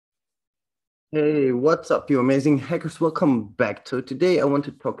Hey, what's up, you amazing hackers? Welcome back. So today I want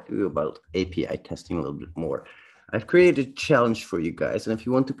to talk to you about API testing a little bit more. I've created a challenge for you guys, and if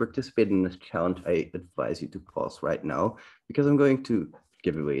you want to participate in this challenge, I advise you to pause right now because I'm going to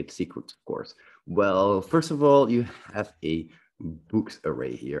give away its secrets, of course. Well, first of all, you have a books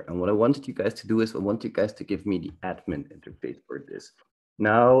array here, and what I wanted you guys to do is I want you guys to give me the admin interface for this.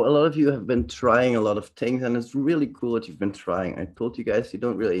 Now, a lot of you have been trying a lot of things, and it's really cool that you've been trying. I told you guys you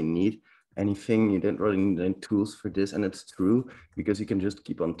don't really need anything. You don't really need any tools for this, and it's true because you can just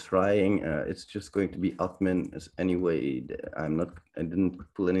keep on trying. It's just going to be admin as anyway. I didn't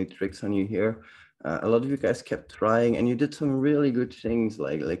pull any tricks on you here. A lot of you guys kept trying, and you did some really good things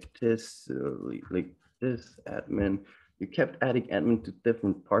like this, like this admin. You kept adding admin to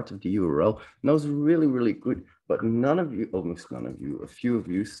different parts of the URL, and that was really good. But none of you, almost none of you, a few of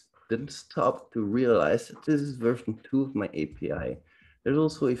you didn't stop to realize that this is version 2 of my API. There's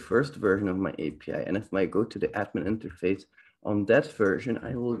also a first version of my API, and if I go to the admin interface on that version,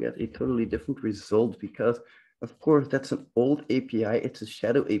 I will get a totally different result because, of course, that's an old API. It's a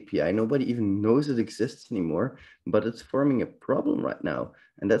shadow API. Nobody even knows it exists anymore, but it's forming a problem right now,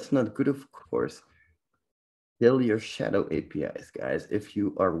 and that's not good, of course. Kill your shadow APIs, guys. If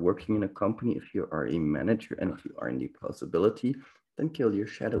you are working in a company, if you are a manager, and if you are in the possibility, then kill your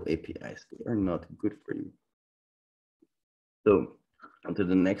shadow APIs. They are not good for you. So onto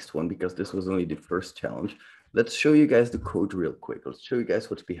the next one, because this was only the first challenge. Let's show you guys the code real quick. Let's show you guys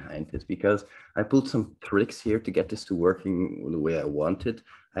what's behind this, because I pulled some tricks here to get this to working the way I want it.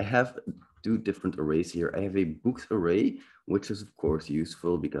 I have two different arrays here. I have a books array, which is of course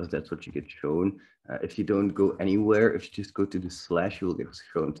useful because that's what you get shown. If you don't go anywhere, if you just go to the slash, you will get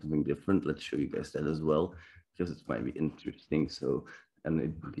shown something different. Let's show you guys that as well, because it might be interesting. So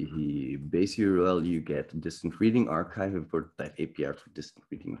and the base URL, you get distant reading archive, import type API for distant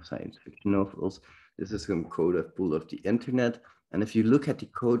reading of science fiction novels. This is some code I've pulled off the internet. And if you look at the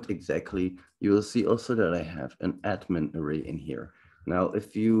code exactly, you will see also that I have an admin array in here. Now,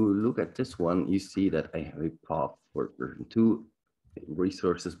 if you look at this one, you see that I have a path for version 2,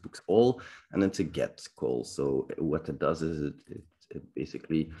 resources books all, and it's a get call. So what it does is it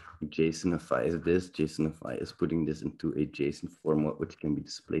basically JSONifies this. JSONify is putting this into a JSON format which can be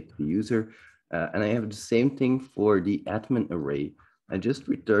displayed to the user. And I have the same thing for the admin array. I just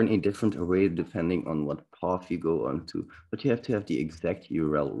return a different array depending on what path you go onto, but you have to have the exact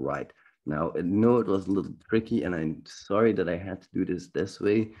URL right. Now, I know it was a little tricky, and I'm sorry that I had to do this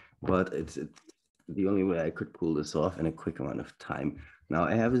way, but it's the only way I could pull this off in a quick amount of time. Now,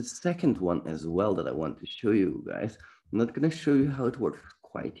 I have a second one as well that I want to show you guys. I'm not going to show you how it works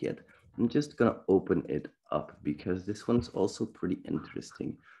quite yet. I'm just going to open it up because this one's also pretty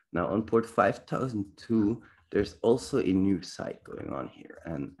interesting. Now, on port 5002, there's also a new site going on here.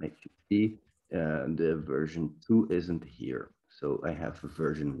 And like you see, the version 2 isn't here. So I have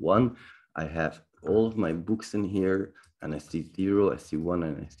version 1. I have all of my books in here, and I see 0, I see 1,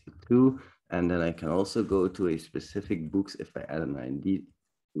 and I see 2. And then I can also go to a specific books if I add an ID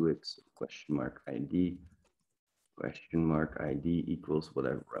to it. So ID equals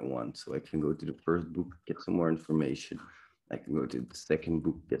whatever I want. So I can go to the first book, get some more information. I can go to the second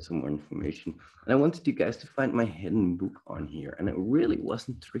book, get some more information. And I wanted you guys to find my hidden book on here. And it really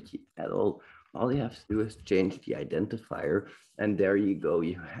wasn't tricky at all. All you have to do is change the identifier, and there you go.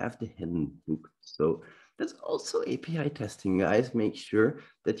 You have the hidden book. So that's also API testing, guys. Make sure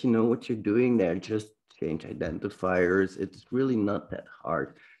that you know what you're doing there. Just change identifiers. It's really not that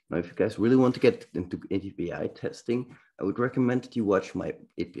hard. Now, if you guys really want to get into API testing, I would recommend that you watch my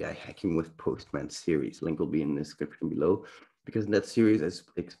API Hacking with Postman series. Link will be in the description below, because in that series,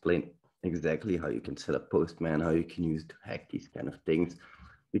 I explain exactly how you can set up Postman, how you can use it to hack these kind of things.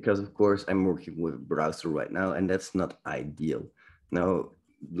 Because, of course, I'm working with a browser right now, and that's not ideal. Now,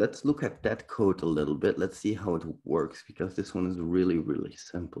 let's look at that code a little bit. Let's see how it works, because this one is really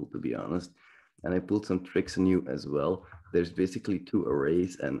simple, to be honest. And I pulled some tricks on you as well. There's basically two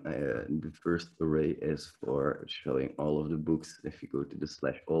arrays, and the first array is for showing all of the books. If you go to the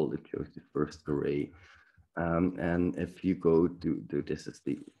 /all, it shows the first array. And if you go to this is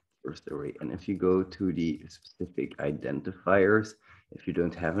the first array. And if you go to the specific identifiers, if you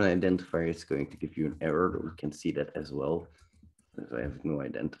don't have an identifier, it's going to give you an error. We can see that as well. So I have no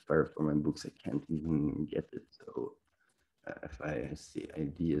identifier for my books. I can't even get it. So if I see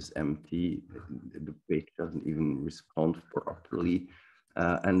ID is empty, the page doesn't even respond properly.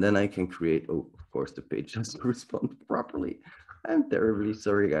 And then I can create, oh, of course, the page doesn't respond properly. I'm terribly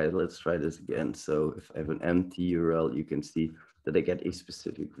sorry, guys. Let's try this again. So if I have an empty URL, you can see that I get a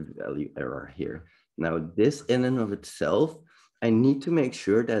specific value error here. Now, this in and of itself, I need to make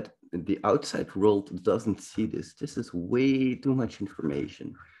sure that the outside world doesn't see this. This is way too much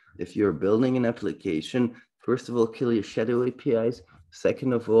information. If you're building an application, first of all, kill your shadow APIs.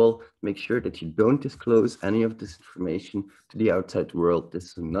 Second of all, make sure that you don't disclose any of this information to the outside world.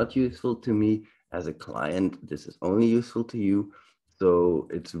 This is not useful to me as a client. This is only useful to you. So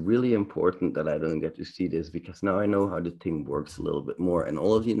it's really important that I don't get to see this, because now I know how the thing works a little bit more, and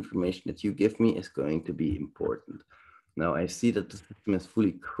all of the information that you give me is going to be important. Now I see that the system is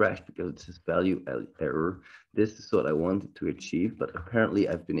fully crashed because it's this value error. This is what I wanted to achieve, but apparently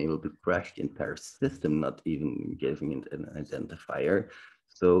I've been able to crash the entire system, not even giving it an identifier.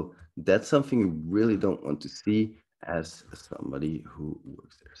 So that's something you really don't want to see as somebody who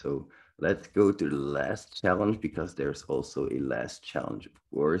works there. So let's go to the last challenge, because there's also a last challenge, of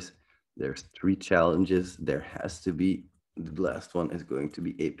course. There's 3 challenges. There has to be, the last one is going to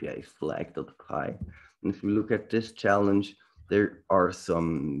be API flag.py. And if we look at this challenge, there are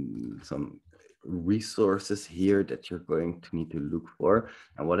some resources here that you're going to need to look for.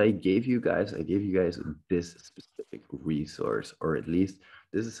 And what I gave you guys this specific resource, or at least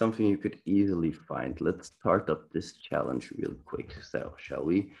this is something you could easily find. Let's start up this challenge real quick, so shall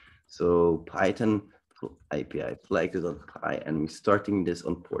we? So Python API flag.py, and we're starting this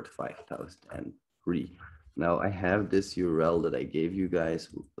on port 5003. Now I have this URL that I gave you guys.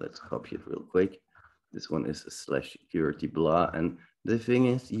 Let's copy it real quick. This one is /security blah. And the thing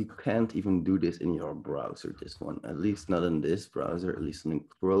is, you can't even do this in your browser, this one, at least not in this browser, at least in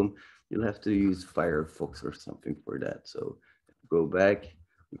Chrome. You'll have to use Firefox or something for that. So go back,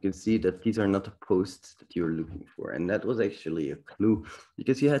 you can see that these are not the posts that you're looking for. And that was actually a clue,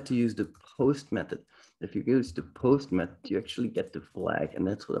 because you had to use the post method. If you use the post method, you actually get the flag, and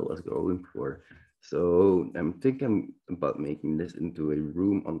that's what I was going for. So I'm thinking about making this into a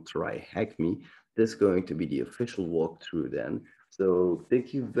room on Try Hack Me. This is going to be the official walkthrough then. So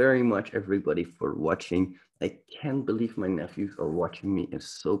thank you very much, everybody, for watching. I can't believe my nephews are watching me.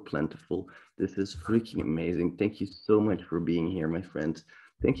 It's so plentiful. This is freaking amazing. Thank you so much for being here, my friends.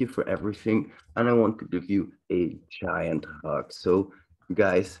 Thank you for everything. And I want to give you a giant hug. So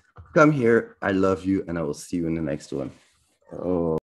guys, come here. I love you, and I will see you in the next one. Oh.